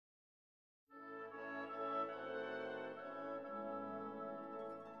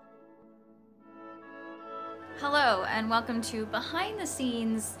Hello and welcome to Behind the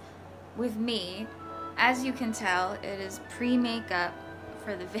Scenes with me. As you can tell, it is pre-makeup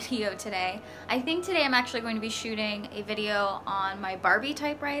for the video today. I think today I'm actually going to be shooting a video on my Barbie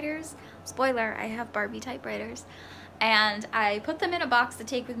typewriters. Spoiler, I have Barbie typewriters. And I put them in a box to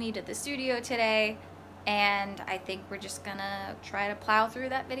take with me to the studio today, and I think we're just gonna try to plow through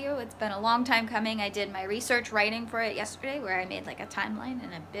that video. It's been a long time coming. I did my research writing for it yesterday where I made like a timeline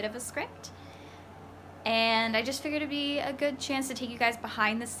and a bit of a script. And I just figured it'd be a good chance to take you guys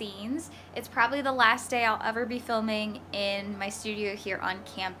behind the scenes. It's probably the last day I'll ever be filming in my studio here on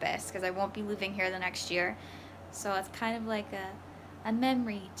campus because I won't be moving here the next year. So it's kind of like a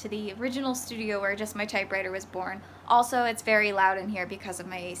memory to the original studio where just my typewriter was born. Also, it's very loud in here because of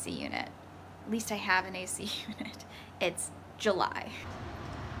my AC unit. At least I have an AC unit. It's July.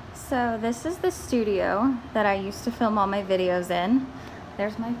 So this is the studio that I used to film all my videos in.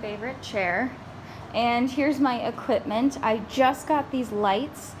 There's my favorite chair. And here's my equipment. I just got these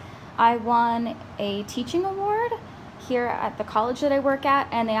lights. I won a teaching award here at the college that I work at,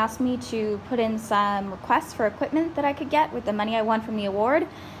 and they asked me to put in some requests for equipment that I could get with the money I won from the award,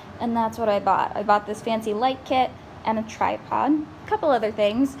 and that's what I bought. I bought this fancy light kit and a tripod, a couple other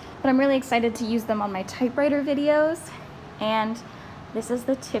things, but I'm really excited to use them on my typewriter videos. And this is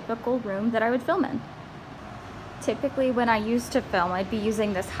the typical room that I would film in. Typically when I used to film, I'd be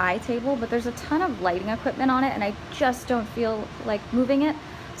using this high table, but there's a ton of lighting equipment on it and I just don't feel like moving it.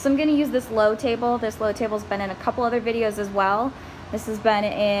 So I'm gonna use this low table. This low table's been in a couple other videos as well. This has been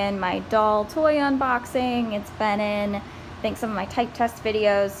in my doll toy unboxing. It's been in, I think, some of my type test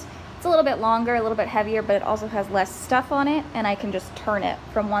videos. It's a little bit longer, a little bit heavier, but it also has less stuff on it and I can just turn it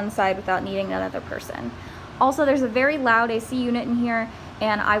from one side without needing another person. Also, there's a very loud AC unit in here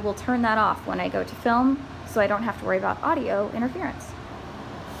and I will turn that off when I go to film, so I don't have to worry about audio interference.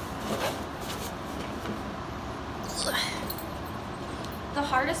 The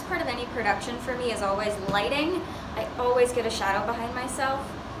hardest part of any production for me is always lighting. I always get a shadow behind myself,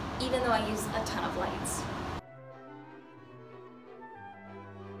 even though I use a ton of lights.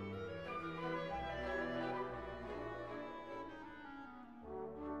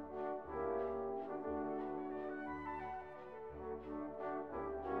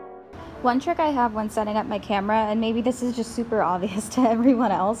 One trick I have when setting up my camera, and maybe this is just super obvious to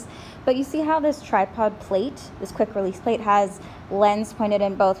everyone else, but you see how this tripod plate, this quick release plate, has lens pointed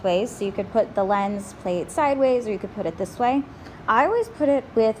in both ways, so you could put the lens plate sideways or you could put it this way. I always put it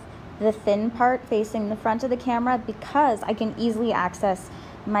with the thin part facing the front of the camera because I can easily access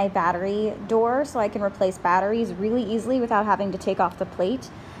my battery door, so I can replace batteries really easily without having to take off the plate,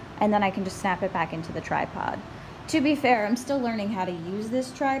 and then I can just snap it back into the tripod. To be fair, I'm still learning how to use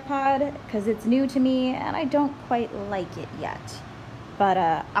this tripod because it's new to me and I don't quite like it yet, but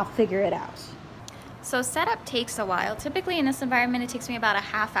I'll figure it out. So setup takes a while. Typically in this environment, it takes me about a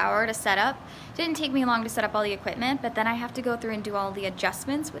half hour to set up. It didn't take me long to set up all the equipment, but then I have to go through and do all the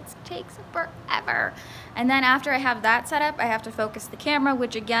adjustments, which takes forever. And then after I have that set up, I have to focus the camera,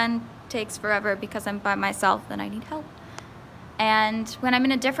 which again takes forever because I'm by myself and I need help. And when I'm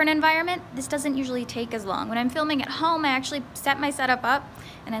in a different environment, this doesn't usually take as long. When I'm filming at home, I actually set my setup up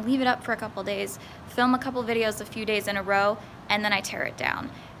and I leave it up for a couple days, film a couple videos a few days in a row, and then I tear it down.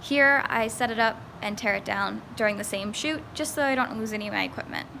 Here, I set it up and tear it down during the same shoot, just so I don't lose any of my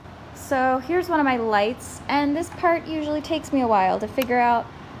equipment. So here's one of my lights, and this part usually takes me a while to figure out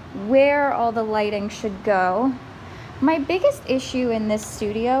where all the lighting should go. My biggest issue in this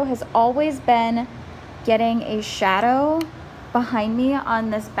studio has always been getting a shadow behind me on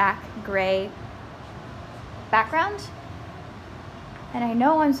this back gray background. And I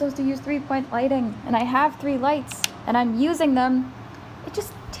know I'm supposed to use 3-point lighting, and I have 3 lights, and I'm using them. It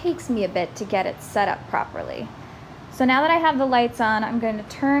just takes me a bit to get it set up properly. So now that I have the lights on, I'm going to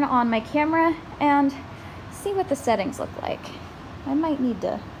turn on my camera and see what the settings look like. I might need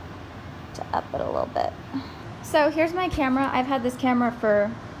to up it a little bit. So here's my camera. I've had this camera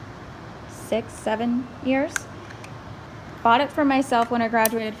for 6-7 years. Bought it for myself when I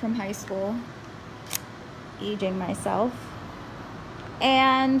graduated from high school, aging myself.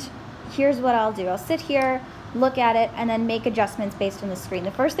 And here's what I'll do. I'll sit here, look at it, and then make adjustments based on the screen. The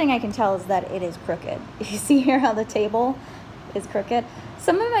first thing I can tell is that it is crooked. You see here how the table is crooked?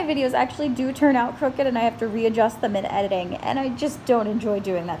 Some of my videos actually do turn out crooked and I have to readjust them in editing, and I just don't enjoy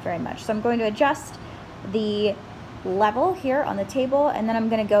doing that very much. So I'm going to adjust the level here on the table, and then I'm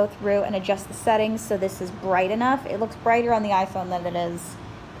going to go through and adjust the settings so this is bright enough. It looks brighter on the iPhone than it is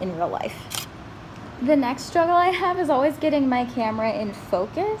in real life. The next struggle I have is always getting my camera in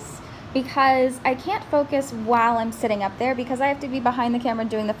focus. because I can't focus while I'm sitting up there because I have to be behind the camera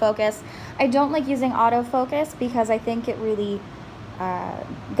doing the focus. I don't like using autofocus because I think it really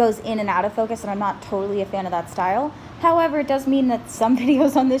goes in and out of focus, and I'm not totally a fan of that style. However, it does mean that some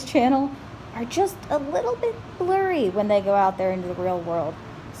videos on this channel are just a little bit blurry when they go out there into the real world.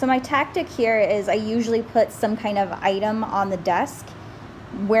 So my tactic here is I usually put some kind of item on the desk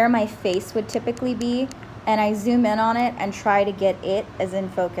where my face would typically be, and I zoom in on it and try to get it as in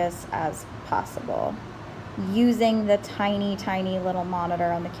focus as possible using the tiny, tiny little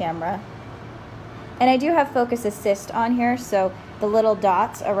monitor on the camera. And I do have focus assist on here, so the little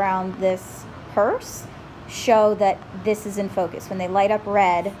dots around this purse show that this is in focus. When they light up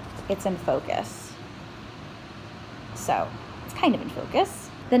red, it's in focus. So it's kind of in focus.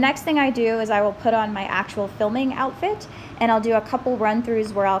 The next thing I do is I will put on my actual filming outfit, and I'll do a couple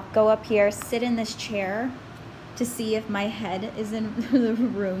run-throughs where I'll go up here, sit in this chair to see if my head is in the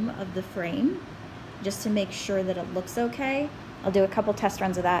room of the frame, just to make sure that it looks okay. I'll do a couple test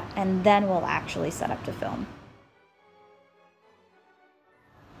runs of that, and then we'll actually set up to film.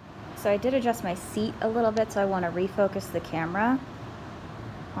 So I did adjust my seat a little bit, so I want to refocus the camera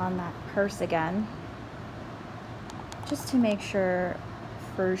on that purse again, just to make sure,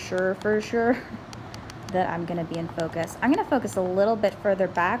 for sure, that I'm going to be in focus. I'm going to focus a little bit further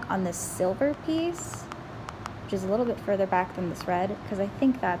back on this silver piece, which is a little bit further back than this red, because I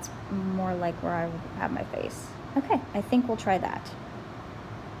think that's more like where I would have my face. Okay, I think we'll try that.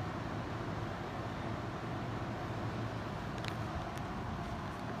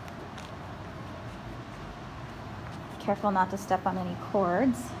 Careful not to step on any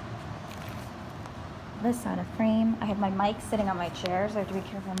cords. This out of frame. I have my mic sitting on my chair, so I have to be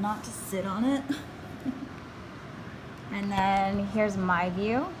careful not to sit on it. And then here's my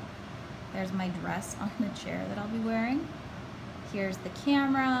view. There's my dress on the chair that I'll be wearing. Here's the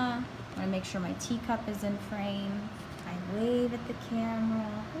camera. I want to make sure my teacup is in frame. I wave at the camera.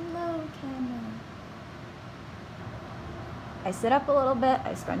 Hello, camera. I sit up a little bit.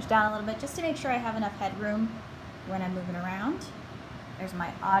 I scrunch down a little bit just to make sure I have enough headroom when I'm moving around. There's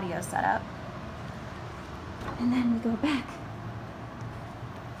my audio setup. And then we go back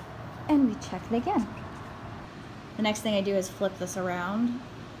and we check it again. The next thing I do is flip this around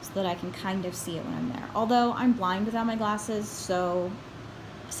so that I can kind of see it when I'm there. Although I'm blind without my glasses, so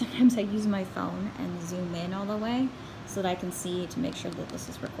sometimes I use my phone and zoom in all the way so that I can see to make sure that this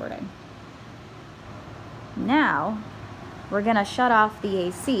is recording. Now, we're gonna shut off the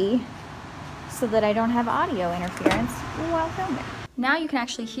AC so that I don't have audio interference while filming. Now you can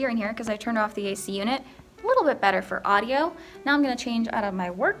actually hear in here because I turned off the AC unit. A little bit better for audio. Now I'm gonna change out of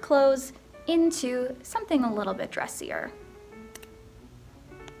my work clothes into something a little bit dressier.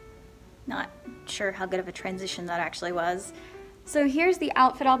 Not sure how good of a transition that actually was. So here's the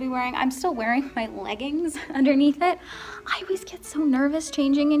outfit I'll be wearing. I'm still wearing my leggings underneath it. I always get so nervous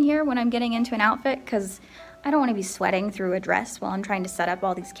changing in here when I'm getting into an outfit because I don't want to be sweating through a dress while I'm trying to set up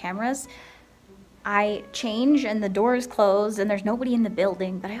all these cameras. I change and the door is closed and there's nobody in the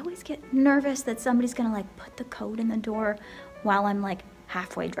building, but I always get nervous that somebody's gonna like put the code in the door while I'm like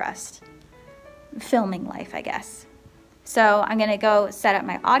halfway dressed. Filming life, I guess. So I'm gonna go set up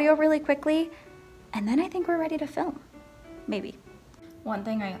my audio really quickly and then I think we're ready to film. Maybe. One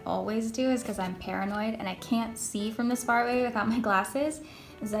thing I always do is because I'm paranoid and I can't see from this far away without my glasses,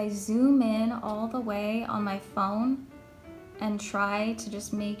 is I zoom in all the way on my phone and try to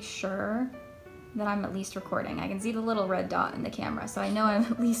just make sure that I'm at least recording. I can see the little red dot in the camera, so I know I'm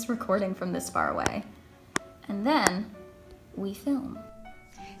at least recording from this far away. And then we film.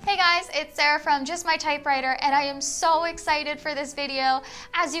 Hey guys, it's Sarah from Just My Typewriter, and I am so excited for this video,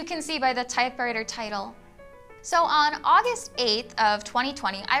 as you can see by the typewriter title. So on August 8th of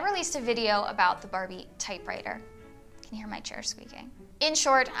 2020, I released a video about the Barbie typewriter. Can you hear my chair squeaking? In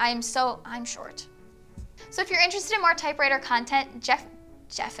short, I'm short. So if you're interested in more typewriter content,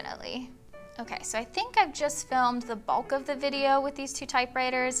 definitely. Okay, so I think I've just filmed the bulk of the video with these two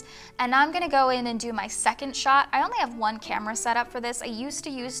typewriters, and now I'm gonna go in and do my second shot. I only have one camera set up for this. I used to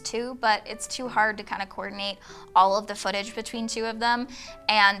use two, but it's too hard to kind of coordinate all of the footage between two of them,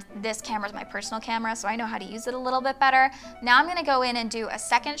 and this camera is my personal camera, so I know how to use it a little bit better. Now I'm gonna go in and do a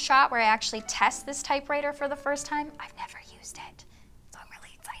second shot where I actually test this typewriter for the first time. I've never used it, so I'm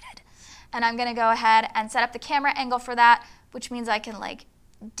really excited. And I'm gonna go ahead and set up the camera angle for that, which means I can like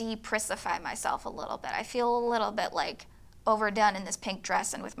depressify myself a little bit. I feel a little bit like overdone in this pink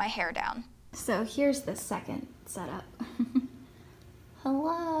dress and with my hair down. So here's the second setup.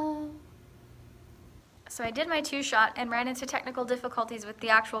 Hello. So I did my two shot and ran into technical difficulties with the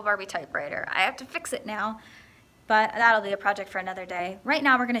actual Barbie typewriter. I have to fix it now, but that'll be a project for another day. Right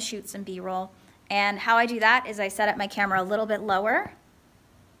now we're gonna shoot some B-roll. And how I do that is I set up my camera a little bit lower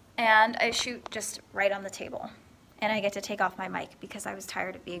and I shoot just right on the table. And I get to take off my mic because I was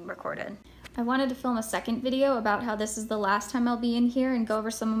tired of being recorded. I wanted to film a second video about how this is the last time I'll be in here and go over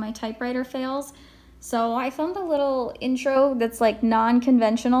some of my typewriter fails. So I filmed a little intro that's like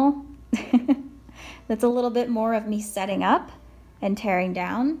non-conventional. That's a little bit more of me setting up and tearing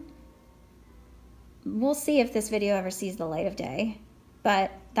down. We'll see if this video ever sees the light of day,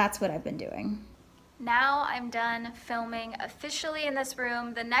 but that's what I've been doing. Now I'm done filming officially in this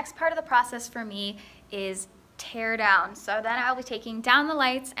room. The next part of the process for me is tear down. So then I'll be taking down the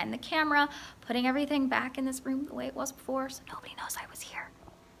lights and the camera, putting everything back in this room the way it was before so nobody knows I was here.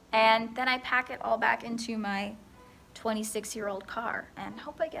 And then I pack it all back into my 26-year-old car and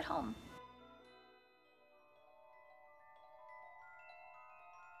hope I get home.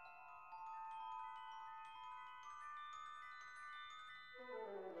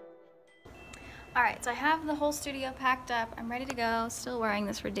 All right, so I have the whole studio packed up. I'm ready to go, still wearing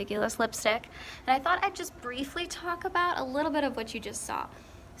this ridiculous lipstick. And I thought I'd just briefly talk about a little bit of what you just saw.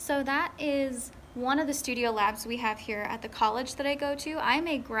 So that is one of the studio labs we have here at the college that I go to. I'm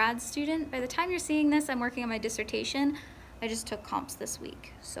a grad student. By the time you're seeing this, I'm working on my dissertation. I just took comps this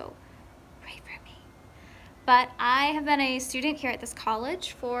week, so pray for me. But I have been a student here at this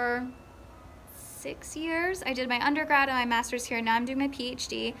college for 6 years. I did my undergrad and my master's here. Now I'm doing my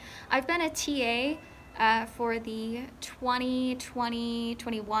PhD. I've been a TA for the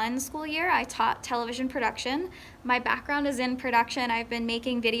 2020-21 school year. I taught television production. My background is in production. I've been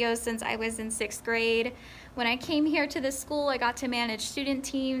making videos since I was in 6th grade. When I came here to this school, I got to manage student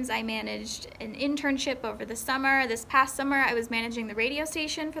teams. I managed an internship over the summer. This past summer, I was managing the radio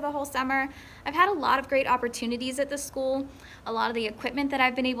station for the whole summer. I've had a lot of great opportunities at the school. A lot of the equipment that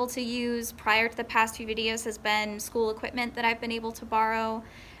I've been able to use prior to the past few videos has been school equipment that I've been able to borrow.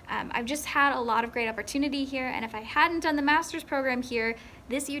 I've just had a lot of great opportunity here, and if I hadn't done the master's program here,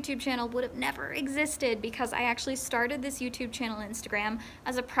 this YouTube channel would have never existed because I actually started this YouTube channel on Instagram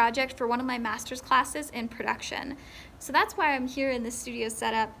as a project for one of my master's classes in production. So that's why I'm here in this studio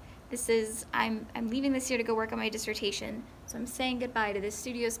setup. I'm leaving this year to go work on my dissertation, so I'm saying goodbye to this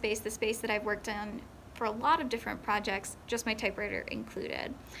studio space, the space that I've worked on for a lot of different projects, just my typewriter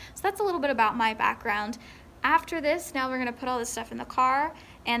included. So that's a little bit about my background. After this, now we're gonna put all this stuff in the car,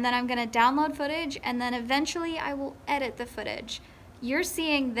 and then I'm gonna download footage, and then eventually I will edit the footage. You're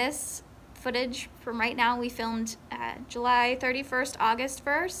seeing this footage from right now. We filmed July 31st, August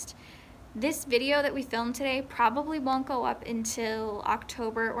 1st. This video that we filmed today probably won't go up until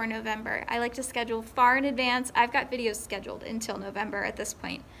October or November. I like to schedule far in advance. I've got videos scheduled until November at this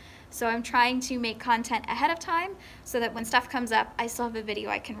point. So I'm trying to make content ahead of time so that when stuff comes up, I still have a video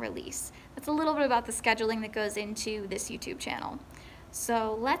I can release. That's a little bit about the scheduling that goes into this YouTube channel.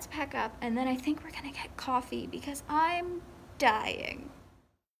 So let's pack up, and then I think we're gonna get coffee because I'm dying.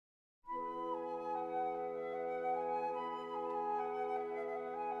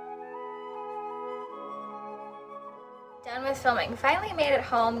 Done with filming. Finally made it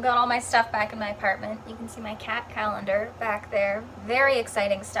home, got all my stuff back in my apartment. You can see my cat calendar back there. Very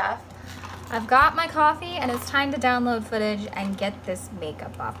exciting stuff. I've got my coffee and it's time to download footage and get this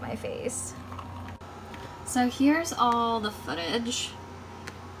makeup off my face. So here's all the footage,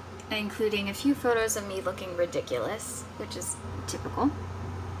 including a few photos of me looking ridiculous, which is typical.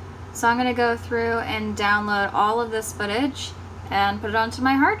 So I'm gonna go through and download all of this footage and put it onto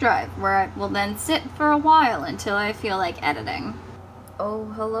my hard drive, where it will then sit for a while until I feel like editing. Oh,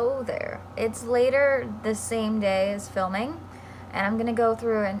 hello there. It's later the same day as filming, and I'm gonna go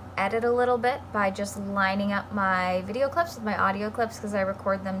through and edit a little bit by just lining up my video clips with my audio clips because I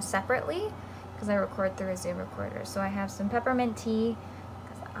record them separately because I record through a Zoom recorder. So I have some peppermint tea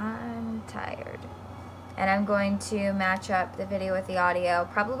because I'm tired. And I'm going to match up the video with the audio.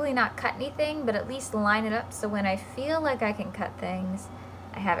 Probably not cut anything, but at least line it up so when I feel like I can cut things,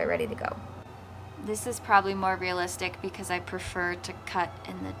 I have it ready to go. This is probably more realistic because I prefer to cut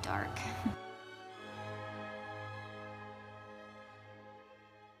in the dark.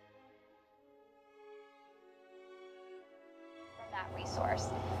 That resource.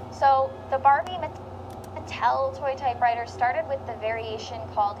 So the Barbie Mattel toy typewriter started with the variation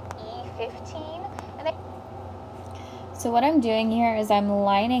called E15. So what I'm doing here is I'm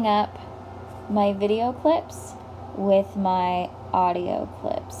lining up my video clips with my audio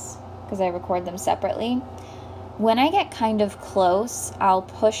clips because I record them separately. When I get kind of close, I'll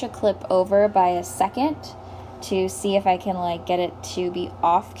push a clip over by a second to see if I can like get it to be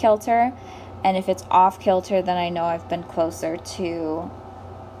off kilter. And if it's off kilter, then I know I've been closer to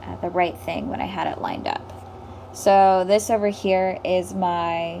the right thing when I had it lined up. So this over here is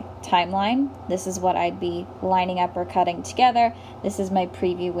my timeline. This is what I'd be lining up or cutting together. This is my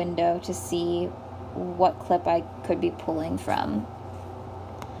preview window to see what clip I could be pulling from.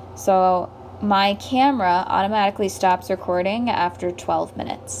 So my camera automatically stops recording after 12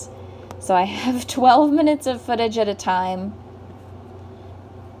 minutes. So I have 12 minutes of footage at a time,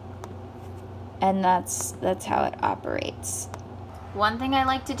 and that's how it operates. One thing I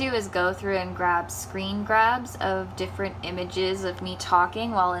like to do is go through and grab screen grabs of different images of me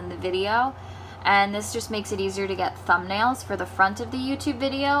talking while in the video, and this just makes it easier to get thumbnails for the front of the YouTube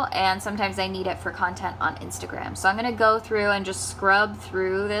video, and sometimes I need it for content on Instagram. So I'm going to go through and just scrub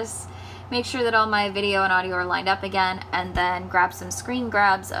through this, make sure that all my video and audio are lined up again, and then grab some screen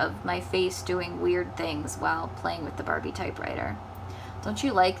grabs of my face doing weird things while playing with the Barbie typewriter. Don't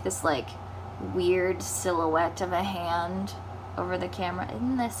you like this like weird silhouette of a hand over the camera?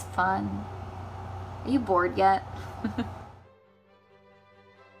 Isn't this fun? Are you bored yet?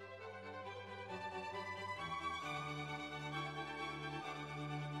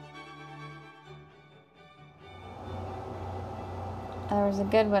 There was a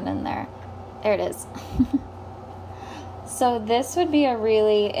good one in there. There it is. So this would be a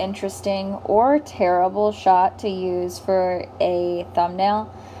really interesting or terrible shot to use for a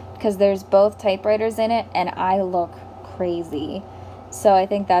thumbnail because there's both typewriters in it and I look crazy. So I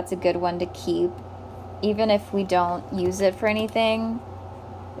think that's a good one to keep. Even if we don't use it for anything,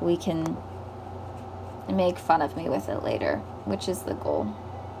 we can make fun of me with it later, which is the goal.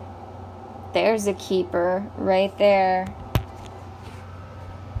 There's a keeper right there.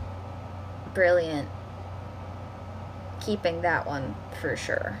 Brilliant. Keeping that one for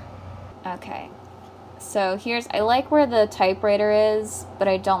sure. Okay. So here's, I like where the typewriter is, but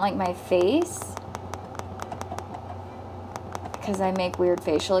I don't like my face because I make weird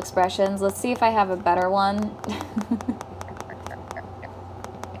facial expressions. Let's see if I have a better one.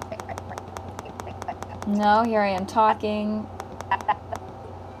 No, here I am talking.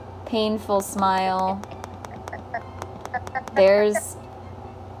 Painful smile. There's,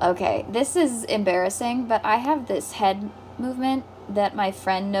 okay, this is embarrassing, but I have this head movement that my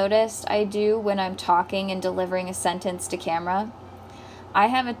friend noticed I do when I'm talking and delivering a sentence to camera. I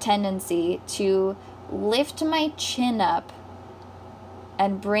have a tendency to lift my chin up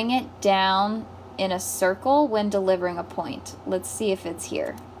and bring it down in a circle when delivering a point. Let's see if it's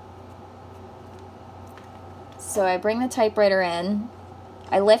here. So I bring the typewriter in,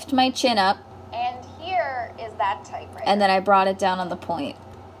 I lift my chin up, And here is that typewriter. and then I brought it down on the point.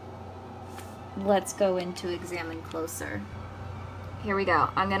 Let's go in to examine closer. Here we go.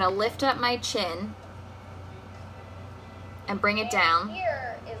 I'm gonna lift up my chin and bring it down.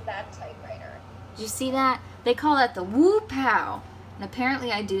 Here is that typewriter. Did you see that? They call that the woo pow. And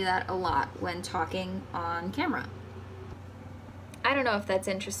apparently I do that a lot when talking on camera. I don't know if that's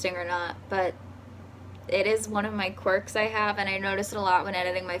interesting or not, but it is one of my quirks I have, and I notice it a lot when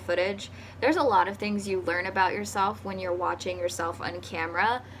editing my footage. There's a lot of things you learn about yourself when you're watching yourself on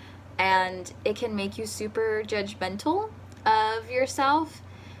camera, and it can make you super judgmental of yourself,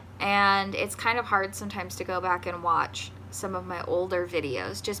 and it's kind of hard sometimes to go back and watch some of my older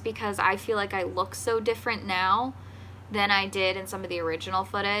videos just because I feel like I look so different now than I did in some of the original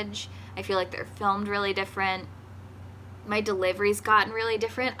footage. I feel like they're filmed really different. My delivery's gotten really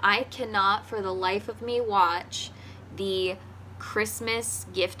different. I cannot for the life of me watch the Christmas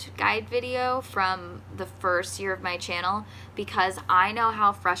gift guide video from the first year of my channel because I know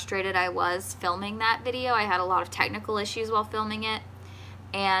how frustrated I was filming that video. I had a lot of technical issues while filming it,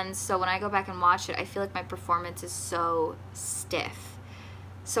 and so when I go back and watch it, I feel like my performance is so stiff.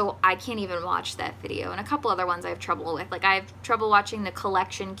 So I can't even watch that video. And a couple other ones I have trouble with. Like I have trouble watching the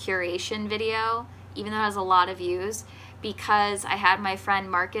collection curation video, even though it has a lot of views, because I had my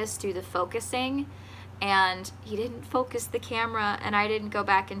friend Marcus do the focusing and he didn't focus the camera and I didn't go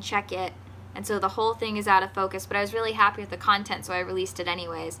back and check it. And so the whole thing is out of focus, but I was really happy with the content, so I released it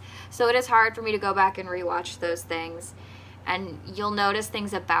anyways. So it is hard for me to go back and rewatch those things. And you'll notice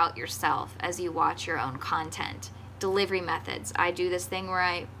things about yourself as you watch your own content. Delivery methods. I do this thing where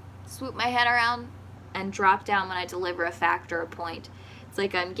I swoop my head around and drop down when I deliver a fact or a point. It's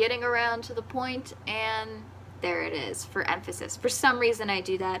like I'm getting around to the point and there it is for emphasis. For some reason I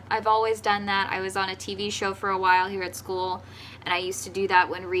do that. I've always done that. I was on a TV show for a while here at school and I used to do that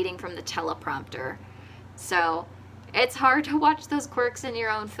when reading from the teleprompter. So it's hard to watch those quirks in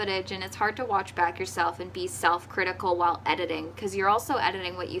your own footage, and it's hard to watch back yourself and be self-critical while editing because you're also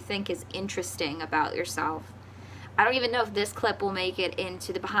editing what you think is interesting about yourself. I don't even know if this clip will make it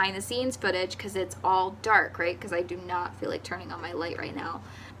into the behind the scenes footage because it's all dark, right? Because I do not feel like turning on my light right now.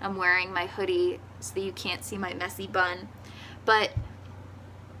 I'm wearing my hoodie so that you can't see my messy bun. But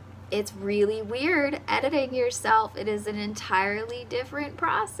it's really weird editing yourself. It is an entirely different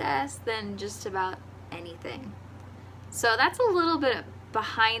process than just about anything. So that's a little bit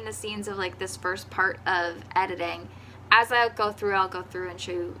behind the scenes of like this first part of editing. As I'll go through and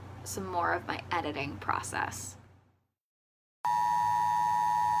show you some more of my editing process.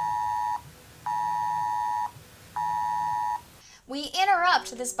 We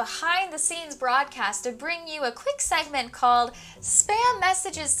interrupt this behind the scenes broadcast to bring you a quick segment called Spam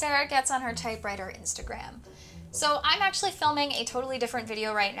Messages Sarah Gets on Her Typewriter Instagram. So I'm actually filming a totally different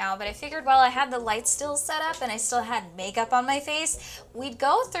video right now, but I figured while I had the lights still set up and I still had makeup on my face, we'd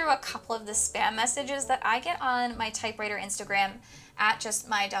go through a couple of the spam messages that I get on my typewriter Instagram at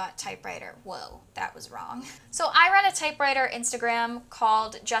justmy.typewriter. Whoa, that was wrong. So I run a typewriter Instagram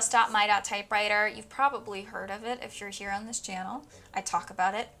called just.my.typewriter. You've probably heard of it if you're here on this channel. I talk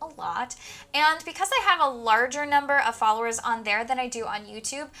about it a lot. And because I have a larger number of followers on there than I do on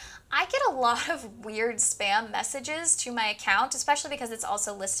YouTube, I get a lot of weird spam messages to my account, especially because it's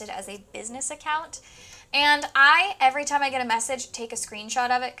also listed as a business account. And every time I get a message, take a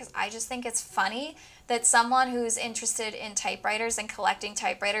screenshot of it because I just think it's funny that someone who's interested in typewriters and collecting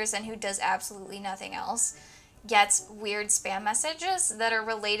typewriters and who does absolutely nothing else gets weird spam messages that are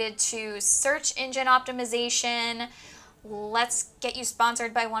related to search engine optimization. Let's get you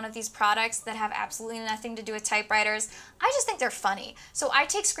sponsored by one of these products that have absolutely nothing to do with typewriters. I just think they're funny. So I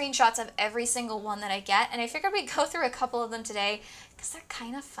take screenshots of every single one that I get, and I figured we'd go through a couple of them today because they're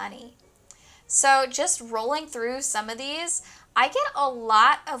kind of funny. So just rolling through some of these, I get a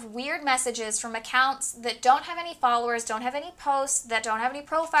lot of weird messages from accounts that don't have any followers, don't have any posts, that don't have any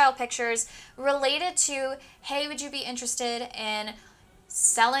profile pictures related to, hey, would you be interested in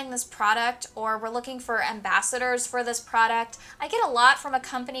selling this product, or we're looking for ambassadors for this product. I get a lot from a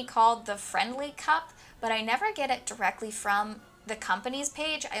company called The Friendly Cup, but I never get it directly from the company's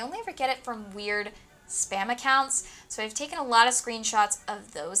page. I only ever get it from weird spam accounts. So I've taken a lot of screenshots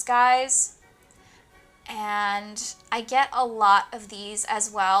of those guys. And I get a lot of these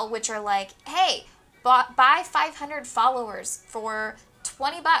as well, which are like, hey, buy 500 followers for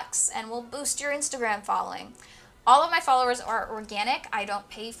 20 bucks and we'll boost your Instagram following. All of my followers are organic. I don't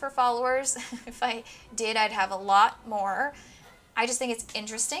pay for followers. If I did, I'd have a lot more. I just think it's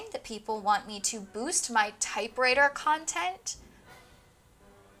interesting that people want me to boost my typewriter content.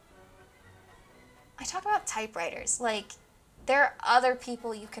 I talk about typewriters. Like, there are other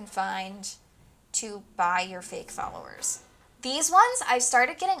people you can find to buy your fake followers. These ones I've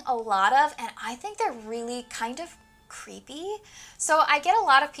started getting a lot of, and I think they're really kind of creepy. So I get a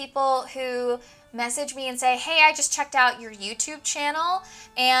lot of people who message me and say, hey, I just checked out your YouTube channel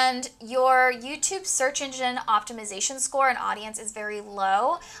and your YouTube search engine optimization score and audience is very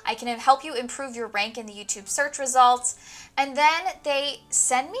low. I can help you improve your rank in the YouTube search results. And then they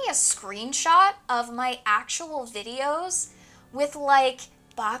send me a screenshot of my actual videos with like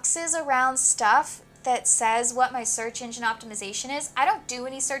boxes around stuff that says what my search engine optimization is. I don't do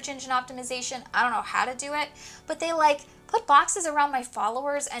any search engine optimization. I don't know how to do it, but they like put boxes around my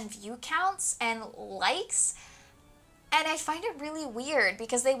followers and view counts and likes. And I find it really weird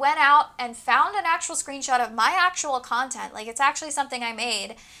because they went out and found an actual screenshot of my actual content, like it's actually something I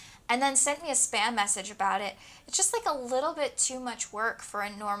made, and then sent me a spam message about it. It's just like a little bit too much work for a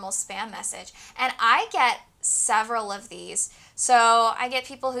normal spam message. And I get several of these. So I get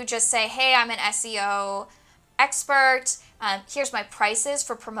people who just say, hey, I'm an SEO expert. Here's my prices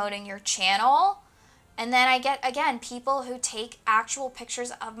for promoting your channel. And then I get, again, people who take actual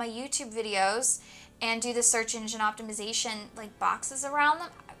pictures of my YouTube videos and do the search engine optimization, like boxes around them.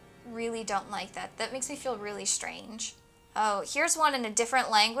 I really don't like that. That makes me feel really strange. Oh, here's one in a different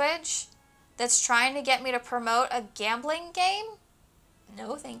language that's trying to get me to promote a gambling game.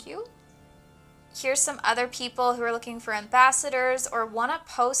 No, thank you. Here's some other people who are looking for ambassadors or want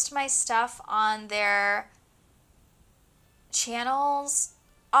to post my stuff on their channels.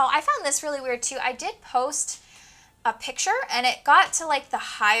 Oh, I found this really weird too. I did post a picture and it got to like the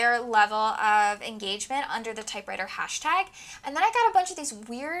higher level of engagement under the typewriter hashtag. And then I got a bunch of these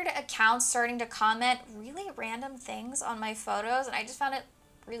weird accounts starting to comment really random things on my photos. And I just found it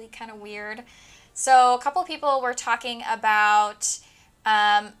really kind of weird. So a couple of people were talking about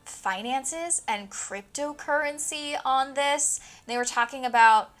finances and cryptocurrency on this. They were talking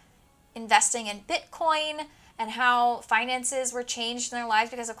about investing in Bitcoin and how finances were changed in their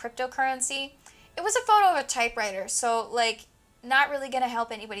lives because of cryptocurrency. It was a photo of a typewriter, so like not really gonna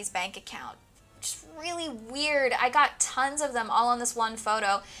help anybody's bank account. Just really weird. I got tons of them all on this one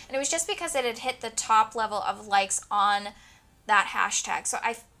photo, and it was just because it had hit the top level of likes on that hashtag. So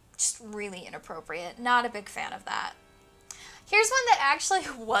I Just really inappropriate. Not a big fan of that. Here's one that actually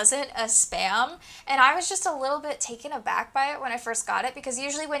wasn't a spam, and I was just a little bit taken aback by it when I first got it, because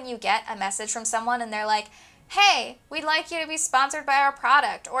usually when you get a message from someone and they're like, hey, we'd like you to be sponsored by our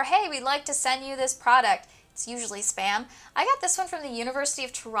product, or hey, we'd like to send you this product, it's usually spam. I got this one from the University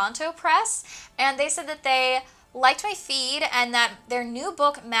of Toronto Press, and they said that they liked my feed and that their new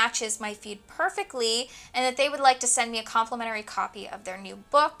book matches my feed perfectly, and that they would like to send me a complimentary copy of their new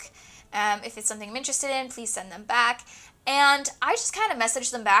book. If it's something I'm interested in, please send them back. And I just kind of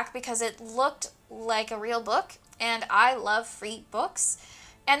messaged them back because it looked like a real book, and I love free books.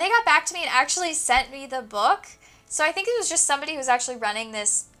 And they got back to me and actually sent me the book. So I think it was just somebody who was actually running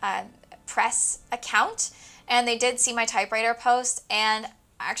this press account, and they did see my typewriter post, and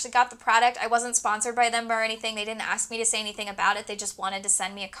I actually got the product. I wasn't sponsored by them or anything. They didn't ask me to say anything about it. They just wanted to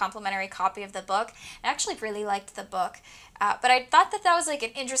send me a complimentary copy of the book. I actually really liked the book. But I thought that that was like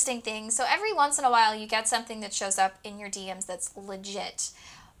an interesting thing. So every once in a while you get something that shows up in your DMs that's legit.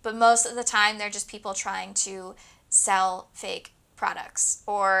 But most of the time they're just people trying to sell fake products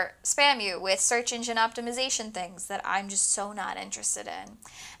or spam you with search engine optimization things that I'm just so not interested in.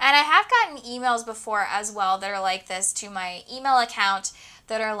 And I have gotten emails before as well that are like this to my email account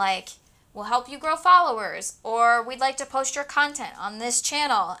that are like, we'll help you grow followers, or we'd like to post your content on this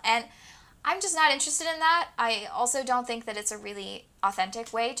channel. And I'm just not interested in that. I also don't think that it's a really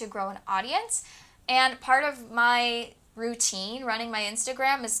authentic way to grow an audience. And part of my routine running my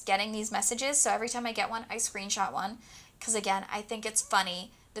Instagram is getting these messages. So every time I get one, I screenshot one. Because again, I think it's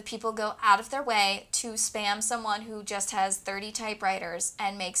funny that people go out of their way to spam someone who just has 30 typewriters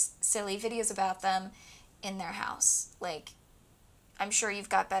and makes silly videos about them in their house. Like, I'm sure you've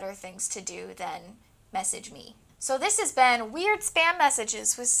got better things to do than message me. So this has been Weird Spam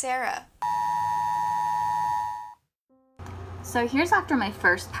Messages with Sarah. So here's after my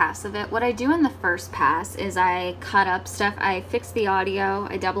first pass of it. What I do in the first pass is I cut up stuff. I fix the audio,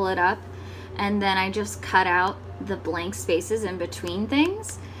 I double it up, and then I just cut out the blank spaces in between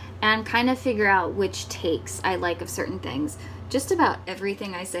things and kind of figure out which takes I like of certain things. Just about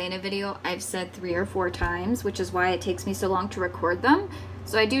everything I say in a video I've said 3 or 4 times, which is why it takes me so long to record them.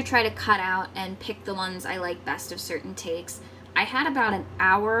 So I do try to cut out and pick the ones I like best of certain takes. I had about an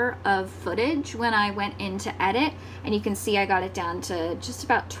hour of footage when I went in to edit, and you can see I got it down to just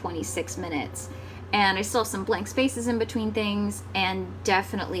about 26 minutes. And I still have some blank spaces in between things, and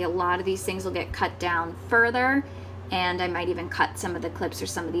definitely a lot of these things will get cut down further, and I might even cut some of the clips or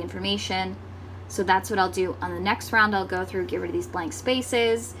some of the information. So that's what I'll do on the next round. I'll go through, get rid of these blank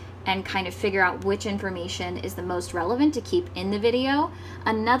spaces, and kind of figure out which information is the most relevant to keep in the video.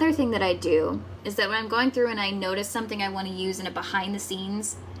 Another thing that I do is that when I'm going through and I notice something I want to use in a behind the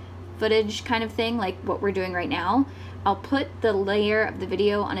scenes footage kind of thing, like what we're doing right now, I'll put the layer of the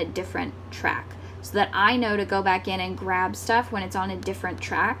video on a different track so that I know to go back in and grab stuff when it's on a different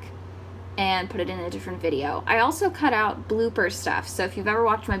track and put it in a different video. I also cut out blooper stuff. So if you've ever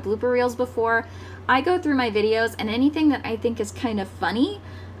watched my blooper reels before, I go through my videos, and anything that I think is kind of funny,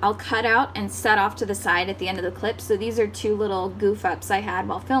 I'll cut out and set off to the side at the end of the clip. So these are 2 little goof ups I had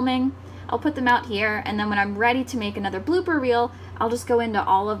while filming. I'll put them out here, and then when I'm ready to make another blooper reel, I'll just go into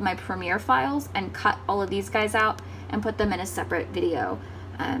all of my Premiere files and cut all of these guys out and put them in a separate video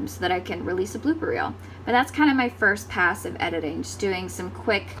so that I can release a blooper reel. But that's kind of my first pass of editing, just doing some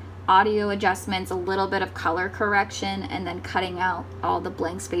quick audio adjustments, a little bit of color correction, and then cutting out all the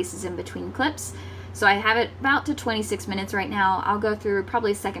blank spaces in between clips. So I have it about to 26 minutes right now. I'll go through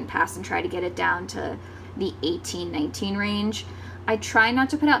probably a second pass and try to get it down to the 18-19 range. I try not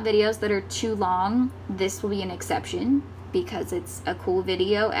to put out videos that are too long. This will be an exception because it's a cool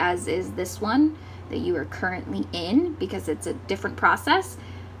video, as is this one that you are currently in, because it's a different process.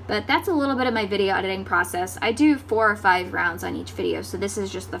 But that's a little bit of my video editing process. I do 4 or 5 rounds on each video, so this is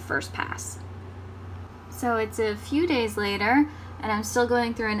just the first pass. So it's a few days later, and I'm still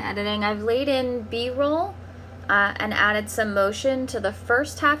going through and editing. I've laid in B-roll and added some motion to the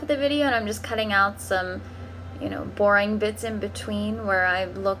first half of the video, and I'm just cutting out some, you know, boring bits in between where I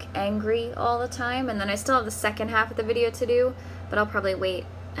look angry all the time. And then I still have the second half of the video to do, but I'll probably wait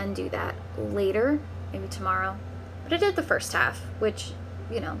and do that later, maybe tomorrow. But I did the first half, which,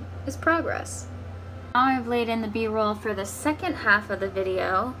 you know, is progress. Now I've laid in the B-roll for the second half of the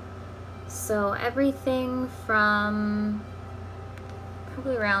video. So everything from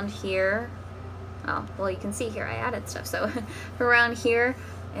probably around here. Oh, well, you can see here I added stuff. So from around here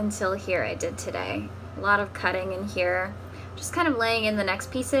until here I did today. A lot of cutting in here. Just kind of laying in the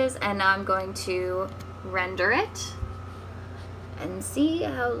next pieces, and now I'm going to render it and see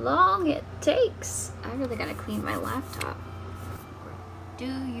how long it takes. I really gotta clean my laptop. Do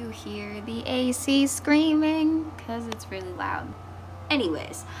you hear the AC screaming? Because it's really loud.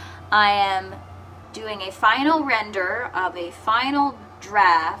 Anyways, I am doing a final render of a final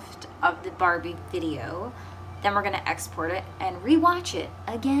draft of the Barbie video. Then we're gonna export it and rewatch it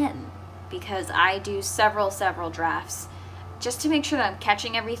again because I do several drafts just to make sure that I'm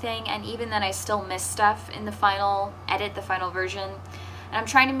catching everything, and even then I still miss stuff in the final edit, the final version. And I'm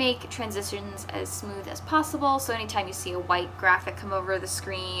trying to make transitions as smooth as possible, so anytime you see a white graphic come over the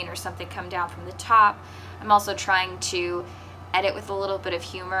screen or something come down from the top, I'm also trying to edit with a little bit of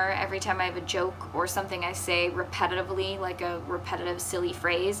humor. Every time I have a joke or something I say repetitively, like a repetitive silly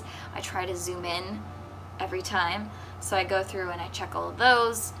phrase, I try to zoom in every time. So I go through and I check all of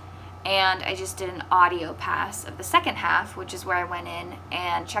those, and I just did an audio pass of the second half, which is where I went in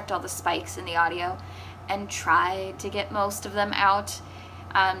and checked all the spikes in the audio and tried to get most of them out.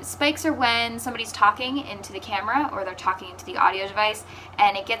 Spikes are when somebody's talking into the camera or they're talking into the audio device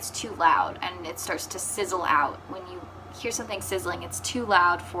and it gets too loud and it starts to sizzle out. When you hear something sizzling, it's too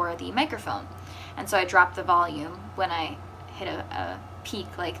loud for the microphone. And so I drop the volume when I hit a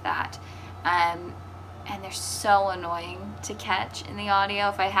peak like that. And they're so annoying to catch in the audio.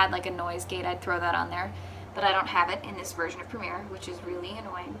 If I had like a noise gate, I'd throw that on there, but I don't have it in this version of Premiere, which is really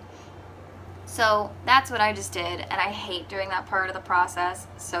annoying. So that's what I just did, and I hate doing that part of the process.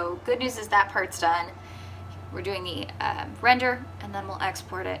 So good news is that part's done. We're doing the render, and then we'll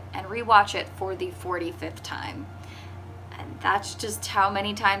export it and rewatch it for the 45th time. And that's just how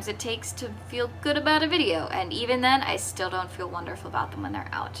many times it takes to feel good about a video. And even then, I still don't feel wonderful about them when they're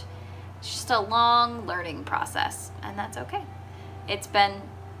out. It's just a long learning process, and that's okay. It's been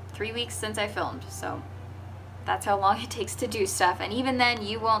 3 weeks since I filmed, so that's how long it takes to do stuff, and even then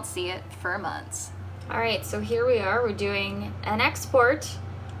you won't see it for months. Alright, so here we are. We're doing an export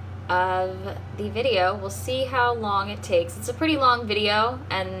of the video. We'll see how long it takes. It's a pretty long video,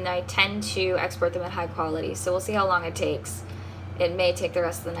 and I tend to export them at high quality, so we'll see how long it takes. It may take the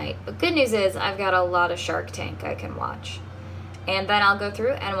rest of the night, but good news is I've got a lot of Shark Tank I can watch. And then I'll go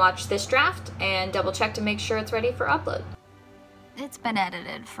through and watch this draft and double check to make sure it's ready for upload. It's been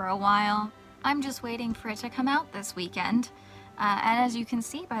edited for a while. I'm just waiting for it to come out this weekend. And as you can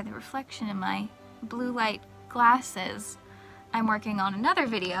see by the reflection in my blue light glasses, I'm working on another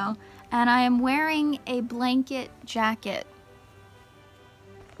video, and I am wearing a blanket jacket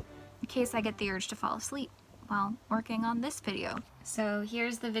in case I get the urge to fall asleep while working on this video. So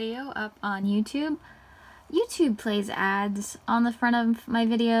here's the video up on YouTube. YouTube plays ads on the front of my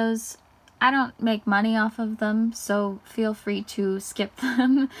videos. I don't make money off of them, so feel free to skip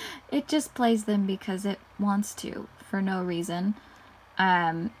them. It just plays them because it wants to, for no reason.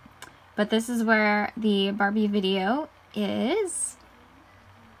 But this is where the Barbie video is.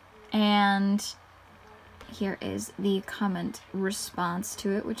 And here is the comment response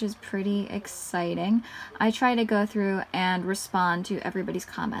to it, which is pretty exciting. I try to go through and respond to everybody's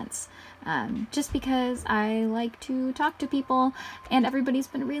comments. Just because I like to talk to people, and everybody's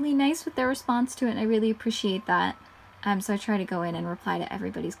been really nice with their response to it, and I really appreciate that. So I try to go in and reply to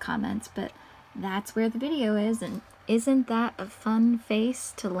everybody's comments, but that's where the video is, and isn't that a fun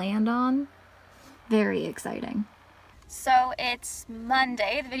face to land on? Very exciting. So it's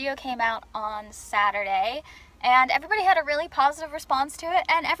Monday. The video came out on Saturday, and everybody had a really positive response to it,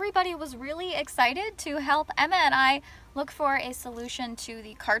 and everybody was really excited to help Emma and I look for a solution to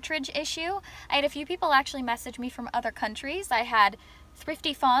the cartridge issue. I had a few people actually message me from other countries. I had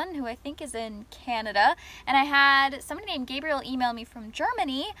Thrifty Fun, who I think is in Canada, and I had somebody named Gabriel email me from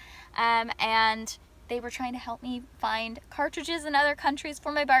Germany, and they were trying to help me find cartridges in other countries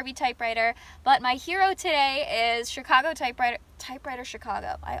for my Barbie typewriter. But my hero today is Typewriter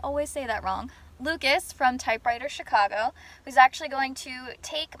Chicago. I always say that wrong. Lucas from Typewriter Chicago, who's actually going to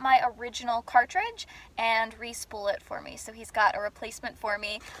take my original cartridge and re-spool it for me. So he's got a replacement for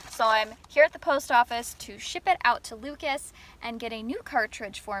me. So I'm here at the post office to ship it out to Lucas and get a new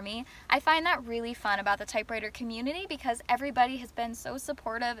cartridge for me. I find that really fun about the typewriter community because everybody has been so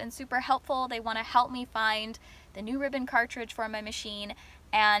supportive and super helpful. They want to help me find the new ribbon cartridge for my machine,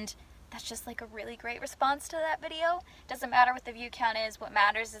 and that's just like a really great response to that video. Doesn't matter what the view count is, what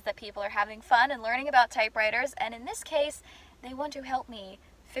matters is that people are having fun and learning about typewriters, and in this case, they want to help me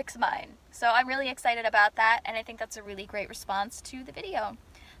fix mine. So I'm really excited about that, and I think that's a really great response to the video.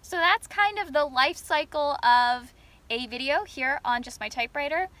 So that's kind of the life cycle of a video here on Just My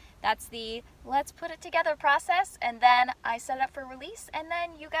Typewriter. That's the let's put it together process, and then I set it up for release, and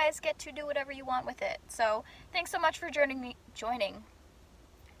then you guys get to do whatever you want with it. So thanks so much for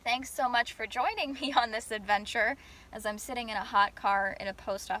Thanks so much for joining me on this adventure as I'm sitting in a hot car in a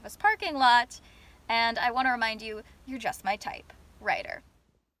post office parking lot. And I want to remind you, you're just my typewriter.